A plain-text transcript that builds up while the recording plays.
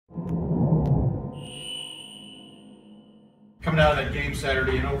coming out of that game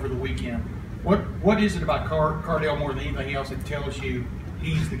Saturday and over the weekend, what is it about Cardale more than anything else that tells you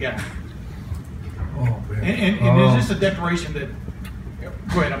he's the guy? Oh, man. And is this a declaration that?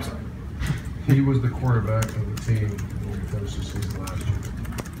 Go ahead. I'm sorry. He was the quarterback of the team when we finished the season last year.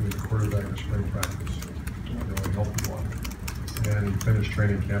 He was the quarterback in spring practice. He helped a lot. And he finished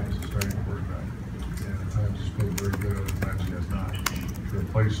training camp as a starting quarterback. And at times he's been very good, at times he has not. To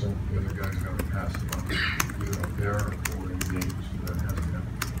replace him, the other guys got to pass the ball, either up there or in games. That hasn't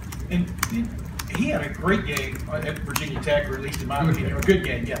happened. And he had a great game at Virginia Tech, or at least in my opinion, a good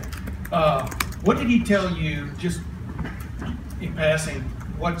game, yeah. What did he tell you, just in passing,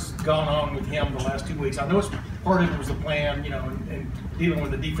 what's gone on with him the last 2 weeks? I know it's part of it was the plan, and dealing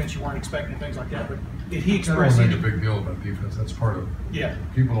with the defense you weren't expecting, things like that, but did he express I don't make a big deal about defense. That's part of it. Yeah.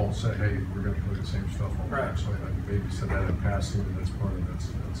 People don't say, hey, we're going to play the same stuff all the time. Right. So I maybe said that in passing, and that's part of it.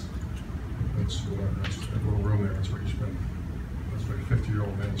 That's that little room there. That's where you spend. That's where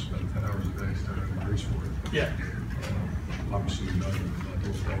 50-year-old men spend 10 hours a day studying the grease for it. Yeah. Obviously, not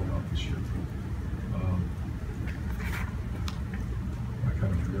well enough this year. I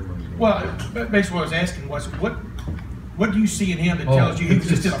kind of forget what I was going to Well, basically what I was asking was, what do you see in him that tells you he was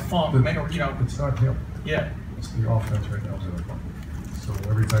just in a funk? It's not him. Yeah. It's the offense right now is in a funk. So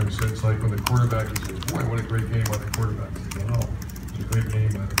every time you say, it's like when the quarterback is, boy, what a great game by the quarterback. You know, it's a great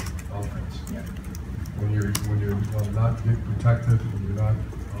game by the offense. Yeah. When you're not getting protected, when you're not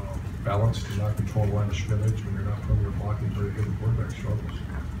balanced, you're not controlling the line of scrimmage, when you're not putting your blocking very good, the quarterback struggles.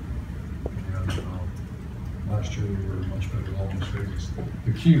 And last year we were much better in all those phases.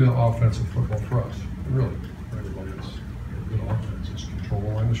 The key to offensive football for us, really, for everybody, is good offense. Is control the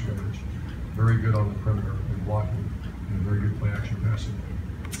line of scrimmage, very good on the perimeter and blocking, and very good play action passing.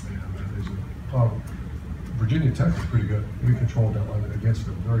 And that is Virginia Tech is pretty good. We controlled that line against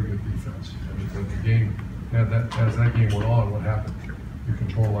a very good defense. And the game, as that game went on, what happened? You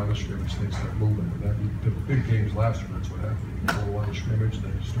control the line of scrimmage, things start moving. And the big games last year, that's what happened. You control the line of scrimmage,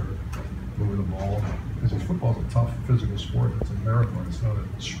 then you start moving the ball. Because football is a tough physical sport. It's a marathon. It's not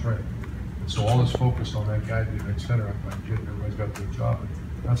a sprint. And so all this focus on that guy being at center, everybody's got to do a job.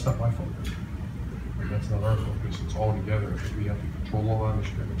 That's not my focus. That's not our focus. It's all together. We have to control the line of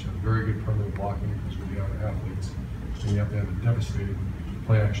scrimmage, have very good perimeter blocking because we have athletes, and you have to have a devastating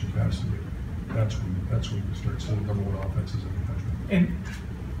play action passing game. That's when you start seeing #1 offenses in the country.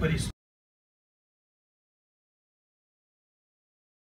 But he's